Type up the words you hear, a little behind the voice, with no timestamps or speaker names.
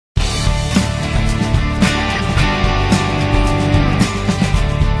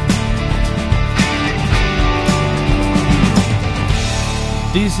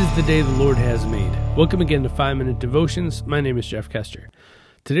This is the day the Lord has made. Welcome again to 5-Minute Devotions. My name is Jeff Kester.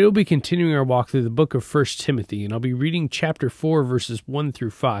 Today we'll be continuing our walk through the book of 1 Timothy, and I'll be reading chapter 4, verses 1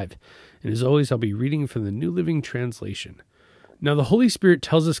 through 5. And as always, I'll be reading from the New Living Translation. Now the Holy Spirit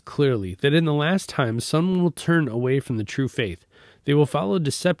tells us clearly that in the last times someone will turn away from the true faith. They will follow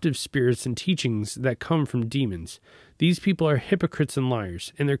deceptive spirits and teachings that come from demons. These people are hypocrites and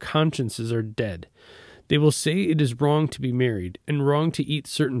liars, and their consciences are dead. They will say it is wrong to be married and wrong to eat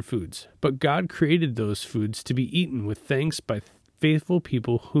certain foods, but God created those foods to be eaten with thanks by faithful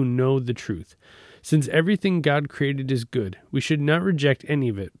people who know the truth. Since everything God created is good, we should not reject any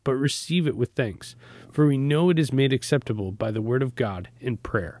of it, but receive it with thanks, for we know it is made acceptable by the word of God in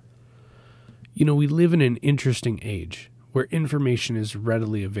prayer. You know, we live in an interesting age where information is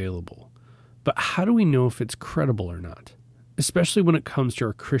readily available, but how do we know if it's credible or not? Especially when it comes to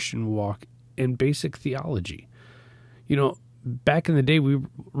our Christian walk and basic theology. You know, back in the day, we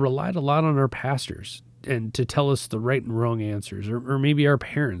relied a lot on our pastors and to tell us the right and wrong answers, or maybe our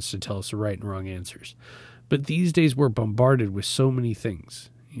parents to tell us the right and wrong answers. But these days, we're bombarded with so many things.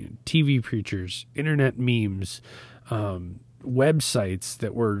 You know, TV preachers, internet memes, websites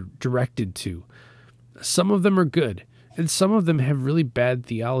that we're directed to. Some of them are good, and some of them have really bad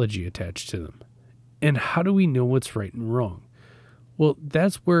theology attached to them. And how do we know what's right and wrong? Well,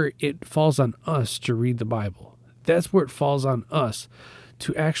 that's where it falls on us to read the Bible. That's where it falls on us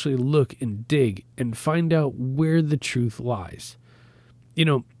to actually look and dig and find out where the truth lies. You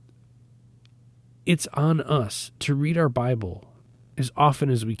know, it's on us to read our Bible as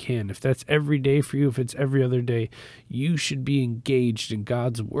often as we can. If that's every day for you, if it's every other day, you should be engaged in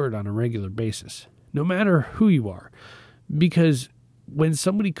God's word on a regular basis, no matter who you are. Because when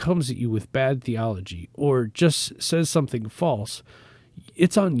somebody comes at you with bad theology or just says something false,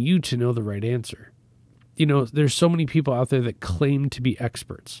 it's on you to know the right answer. You know, there's so many people out there that claim to be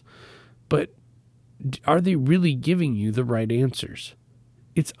experts, but are they really giving you the right answers?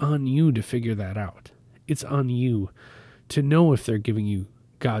 It's on you to figure that out. It's on you to know if they're giving you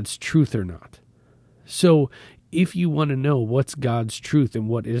God's truth or not. So if you want to know what's God's truth and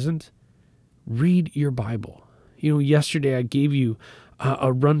what isn't, read your Bible. You know, yesterday I gave you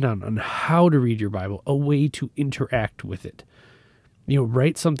a rundown on how to read your Bible, a way to interact with it. You know,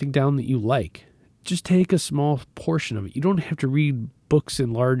 write something down that you like. Just take a small portion of it. You don't have to read books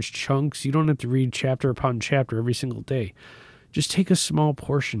in large chunks. You don't have to read chapter upon chapter every single day. Just take a small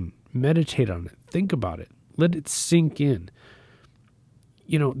portion, meditate on it, think about it, let it sink in.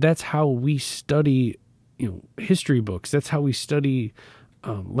 You know, that's how we study, history books. That's how we study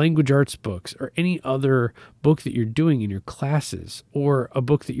language arts books or any other book that you're doing in your classes or a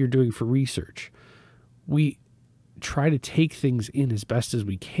book that you're doing for research. We try to take things in as best as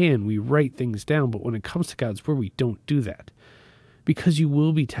we can. We write things down, but when it comes to God's word, we don't do that because you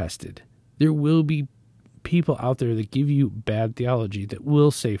will be tested. There will be people out there that give you bad theology that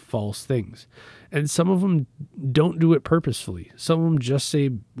will say false things. And some of them don't do it purposefully. Some of them just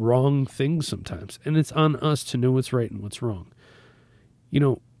say wrong things sometimes. And it's on us to know what's right and what's wrong. You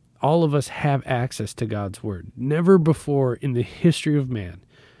know, all of us have access to God's word. Never before in the history of man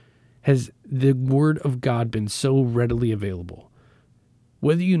has the word of God been so readily available.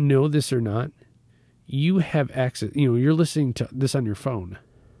 Whether you know this or not, you have access. You know, you're listening to this on your phone.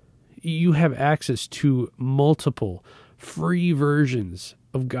 You have access to multiple free versions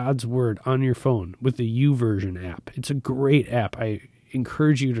of God's word on your phone with the YouVersion app. It's a great app. I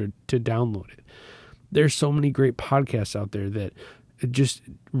encourage you to download it. There's so many great podcasts out there that just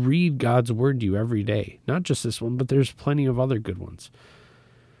read God's word to you every day. Not just this one, but there's plenty of other good ones.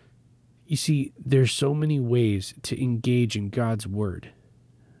 You see, there's so many ways to engage in God's word.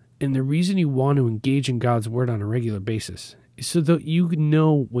 And the reason you want to engage in God's word on a regular basis is so that you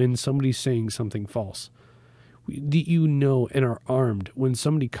know when somebody's saying something false. That you know and are armed when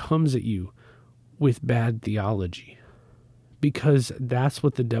somebody comes at you with bad theology. Because that's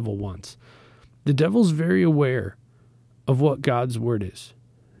what the devil wants. The devil's very aware of what God's word is.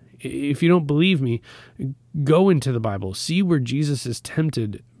 If you don't believe me, go into the Bible. See where Jesus is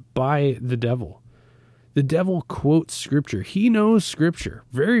tempted by the devil. The devil quotes Scripture. He knows Scripture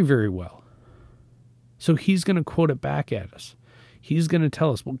very, very well. So he's going to quote it back at us. He's going to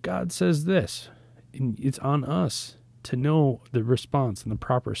tell us, well, God says this. And it's on us to know the response and the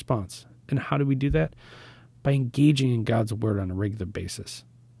proper response. And how do we do that? By engaging in God's word on a regular basis.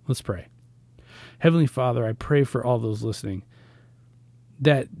 Let's pray. Heavenly Father, I pray for all those listening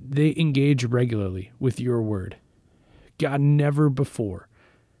that they engage regularly with your word. God, never before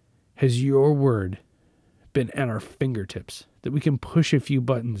has your word been at our fingertips, that we can push a few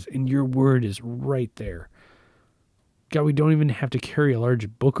buttons and your word is right there. God, we don't even have to carry a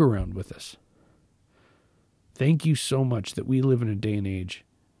large book around with us. Thank you so much that we live in a day and age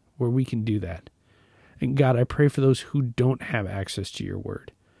where we can do that. And God, I pray for those who don't have access to your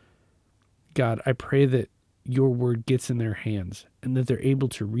word. God, I pray that your word gets in their hands and that they're able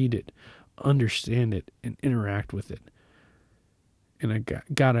to read it, understand it, and interact with it. And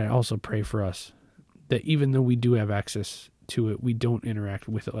God, I also pray for us that even though we do have access to it, we don't interact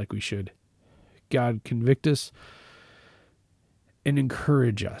with it like we should. God, convict us and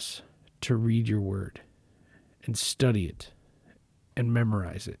encourage us to read your word and study it and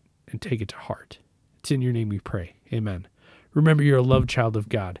memorize it and take it to heart. It's in your name we pray. Amen. Remember, you're a loved child of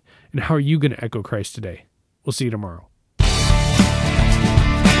God. And how are you going to echo Christ today? We'll see you tomorrow.